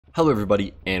Hello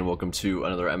everybody and welcome to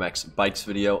another MX Bikes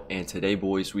video, and today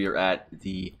boys we are at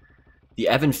the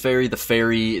Evan Ferry,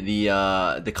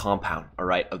 the compound,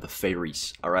 alright, of the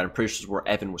ferries. Alright, I'm pretty sure this is where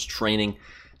Evan was training.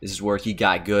 This is where he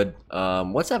got good.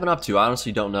 What's Evan up to? I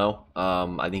honestly don't know.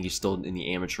 I think he's still in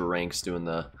the amateur ranks doing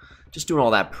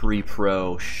all that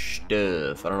pre-pro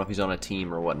stuff. I don't know if he's on a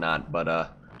team or whatnot, but I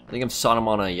think I saw him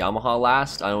on a Yamaha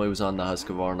last. I know he was on the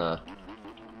Husqvarna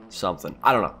something.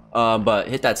 I don't know. But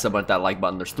hit that sub button, that like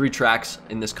button. There's 3 tracks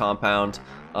in this compound.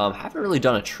 Haven't really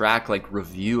done a track like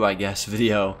review, I guess,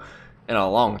 video in a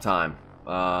long time.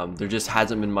 There just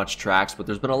hasn't been much tracks, but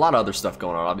there's been a lot of other stuff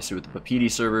going on, obviously with the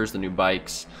Papiti servers, the new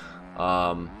bikes.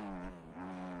 But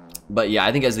yeah,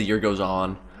 I think as the year goes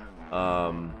on,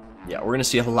 yeah, we're gonna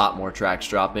see a lot more tracks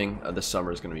dropping. This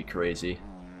summer is gonna be crazy.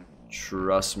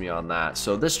 Trust me on that.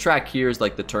 So this track here is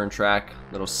like the turn track,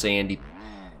 little sand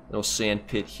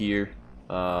pit here.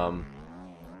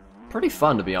 Pretty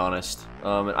fun, to be honest.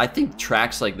 And I think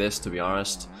tracks like this, to be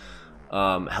honest,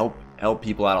 help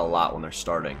people out a lot when they're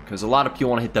starting, because a lot of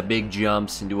people want to hit the big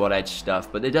jumps and do all that stuff,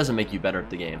 but it doesn't make you better at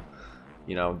the game.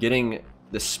 You know, getting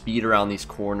the speed around these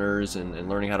corners and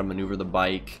learning how to maneuver the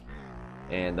bike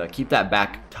and keep that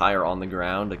back tire on the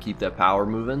ground to keep that power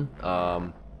moving.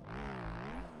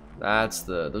 Those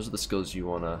are the skills you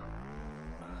want to.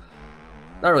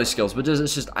 Not really skills, but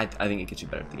it's just I think it gets you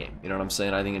better at the game. You know what I'm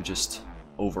saying? I think it just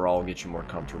overall gets you more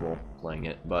comfortable playing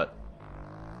it. But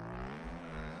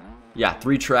yeah,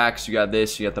 3 tracks. You got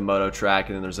this, you got the moto track,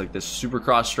 and then there's like this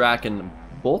supercross track, and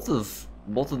both of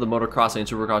the motocross and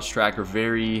supercross track are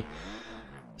very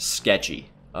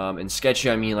sketchy. And sketchy,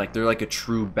 I mean like they're like a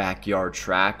true backyard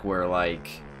track where like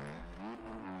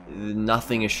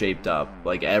nothing is shaped up.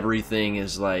 Like everything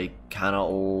is like kind of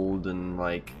old and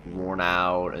like worn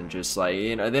out, and just like,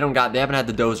 you know, they haven't had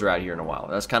the dozer out here in a while.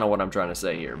 That's kind of what I'm trying to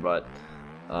say here. But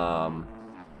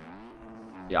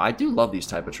yeah, I do love these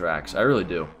type of tracks. I really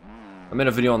do. I made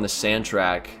a video on the sand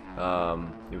track.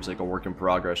 It was like a work in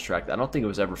progress track. I don't think it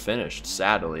was ever finished,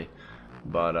 sadly,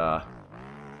 but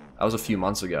that was a few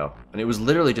months ago, and it was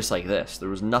literally just like this. There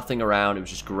was nothing around. It was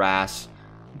just grass,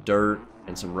 dirt,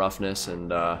 and some roughness. And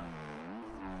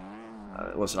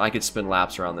listen, I could spin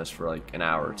laps around this for like an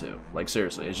hour or two. Like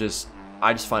seriously, it's just,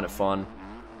 I just find it fun.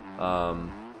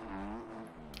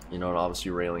 You know, and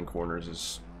obviously railing corners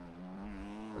is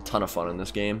a ton of fun in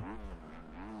this game.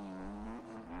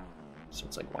 So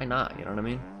it's like, why not? You know what I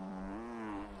mean?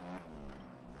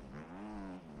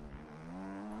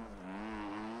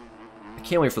 I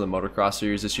can't wait for the motocross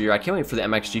series this year. I can't wait for the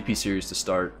MXGP series to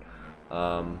start.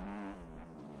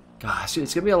 Gosh,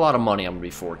 it's gonna be a lot of money I'm gonna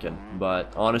be forking,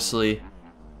 but honestly,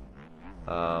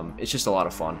 it's just a lot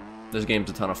of fun. This game's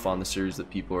a ton of fun. The series that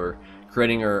people are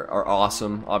creating are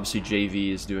awesome. Obviously,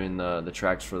 JV is doing the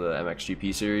tracks for the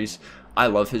MXGP series. I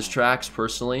love his tracks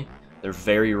personally. They're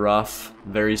very rough,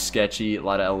 very sketchy, a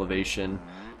lot of elevation,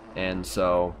 and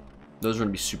so those are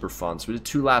gonna be super fun. So we did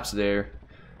 2 laps there,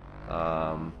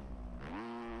 and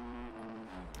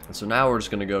so now we're just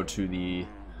gonna go to the.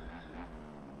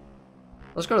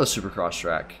 Let's go to the Supercross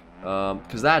track,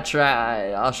 because that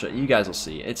track, I'll show you, you guys will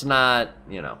see. It's not,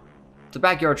 you know, it's a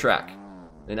backyard track.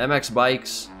 In MX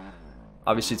Bikes,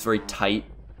 obviously it's very tight.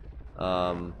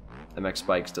 MX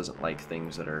Bikes doesn't like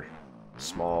things that are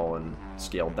small and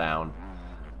scaled down.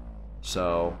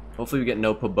 So hopefully we get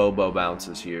no Pabobo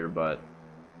bounces here, but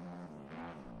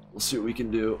we'll see what we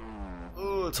can do.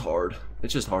 Oh, it's hard.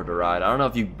 It's just hard to ride. I don't know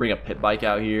if you bring a pit bike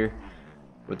out here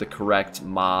with the correct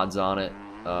mods on it.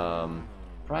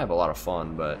 Probably have a lot of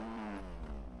fun, but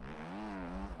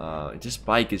this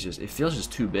bike is just, it feels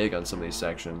just too big on some of these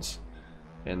sections,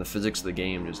 and the physics of the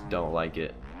game just don't like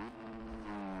it.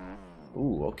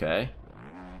 Ooh, okay,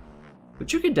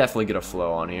 but you could definitely get a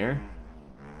flow on here.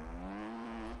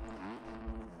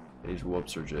 These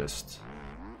whoops are just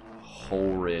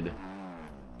horrid,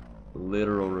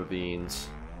 literal ravines.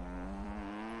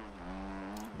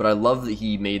 But I love that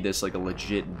he made this like a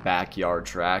legit backyard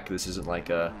track. This isn't like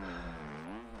a,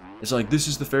 it's like, this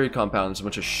is the Ferry compound. There's a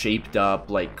bunch of shaped up,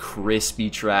 like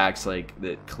crispy tracks, like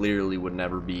that clearly would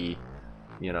never be,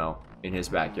 you know, in his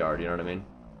backyard. You know what I mean?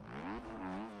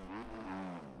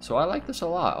 So I like this a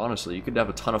lot, honestly. You could have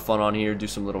a ton of fun on here, do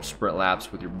some little sprint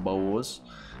laps with your bows,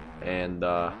 and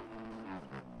I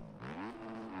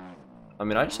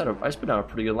mean, I just put down a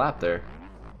pretty good lap there.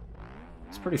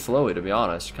 It's pretty flowy, to be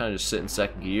honest. Kind of just sit in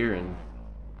second gear and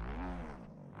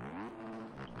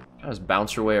kind of just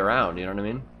bounce your way around, you know what I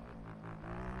mean?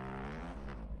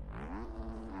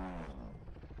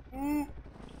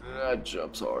 That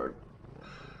jumps hard.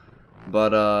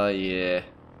 But, yeah.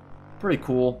 Pretty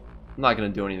cool. I'm not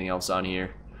going to do anything else on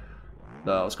here.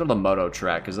 let's go to the moto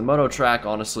track, because the moto track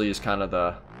honestly is kind of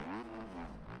the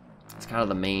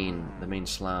main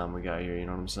slime we got here, you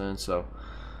know what I'm saying? So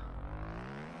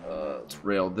let's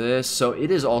rail this. So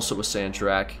it is also a sand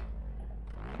track.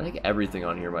 I think everything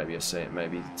on here might be a sand,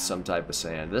 maybe some type of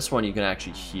sand. This one you can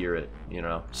actually hear it, you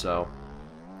know. So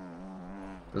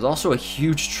there's also a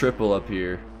huge triple up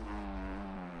here.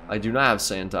 I do not have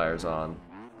sand tires on.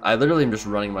 I literally am just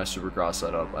running my Supercross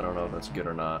setup. I don't know if that's good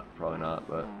or not. Probably not,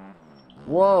 but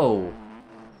whoa!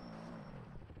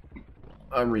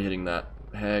 I'm re-hitting that.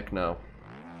 Heck no.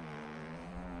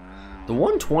 The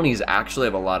 120s actually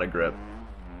have a lot of grip.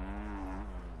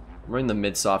 I'm running the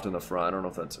mid-soft in the front. I don't know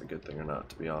if that's a good thing or not,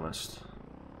 to be honest.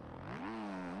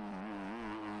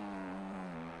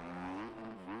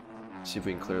 See if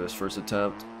we can clear this first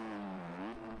attempt.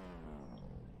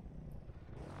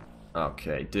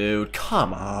 Okay, dude,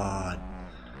 come on.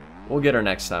 We'll get her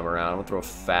next time around. We'll throw a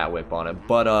fat whip on it.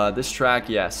 But this track,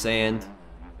 yeah, sand.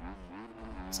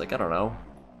 It's like, I don't know,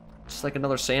 just like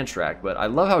another sand track. But I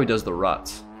love how he does the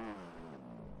ruts.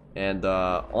 And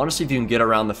honestly, if you can get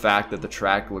around the fact that the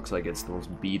track looks like it's the most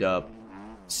beat up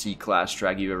C-class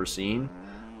track you've ever seen,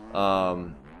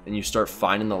 and you start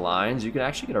finding the lines, you can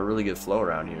actually get a really good flow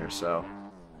around here. So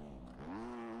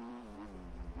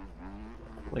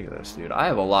look at this, dude. I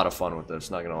have a lot of fun with this,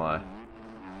 not gonna lie.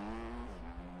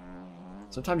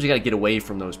 Sometimes you gotta get away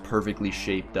from those perfectly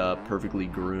shaped up, perfectly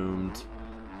groomed,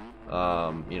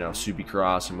 you know,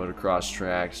 Supercross and motocross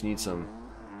tracks. You need some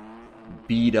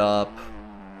beat up,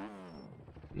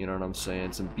 you know what I'm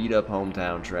saying? Some beat up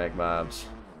hometown track vibes.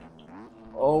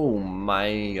 Oh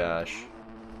my gosh.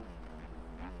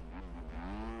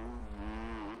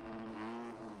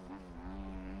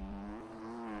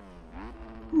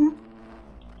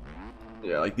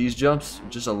 Yeah, like these jumps,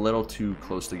 just a little too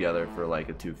close together for like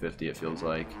a 250, it feels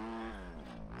like.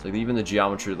 It's like even the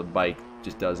geometry of the bike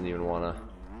just doesn't even wanna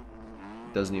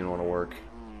work.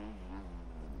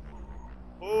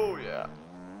 Oh yeah.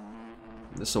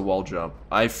 This is a wall jump.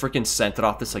 I freaking sent it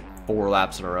off this like 4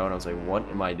 laps in a row and I was like, what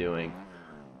am I doing?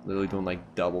 Literally doing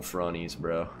like double fronties,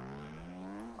 bro.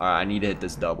 Alright, I need to hit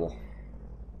this double.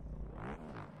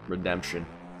 Redemption.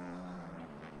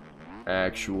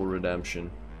 Actual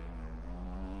redemption.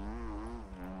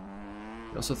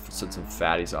 We also sent some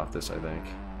fatties off this, I think.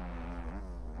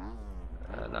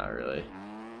 Not really.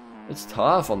 It's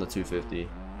tough on the 250.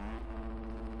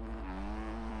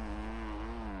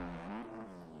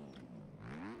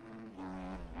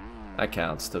 That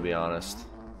counts, to be honest.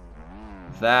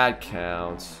 That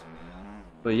counts.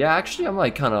 But yeah, actually, I'm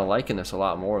like kind of liking this a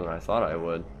lot more than I thought I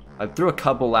would. I threw a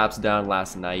couple laps down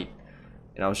last night,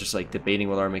 and I was just like debating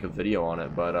whether I make a video on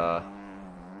it. But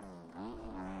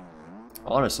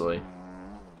honestly,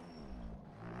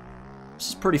 this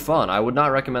is pretty fun. I would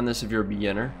not recommend this if you're a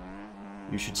beginner.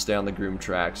 You should stay on the groomed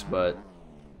tracks, but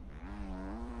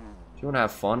if you want to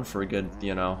have fun for a good,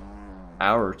 you know,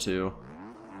 hour or two,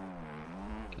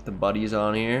 get the buddies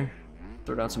on here,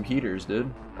 throw down some heaters,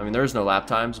 dude. I mean, there's no lap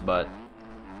times, but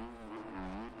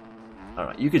I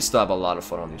don't know. You could still have a lot of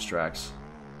fun on these tracks.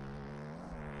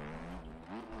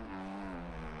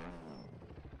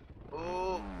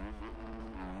 Oh.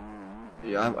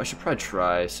 Yeah, I should probably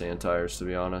try sand tires, to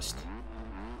be honest.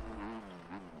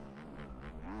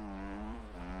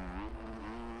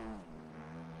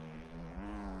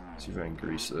 See if I can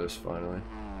grease this finally.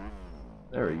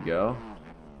 There we go.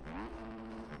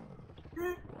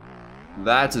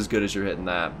 That's as good as you're hitting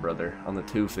that, brother, on the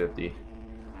 250.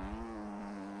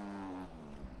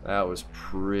 That was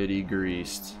pretty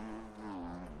greased.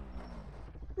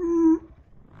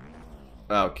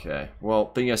 Okay,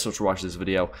 well, thank you guys so much for watching this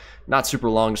video. Not super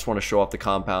long, just want to show off the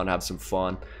compound, have some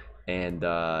fun. And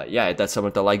yeah, hit that sub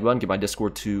with the like button, get my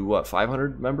Discord to, what,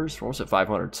 500 members? We're almost at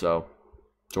 500, so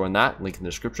join that, link in the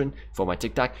description, follow my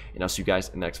TikTok, and I'll see you guys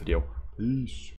in the next video. Peace.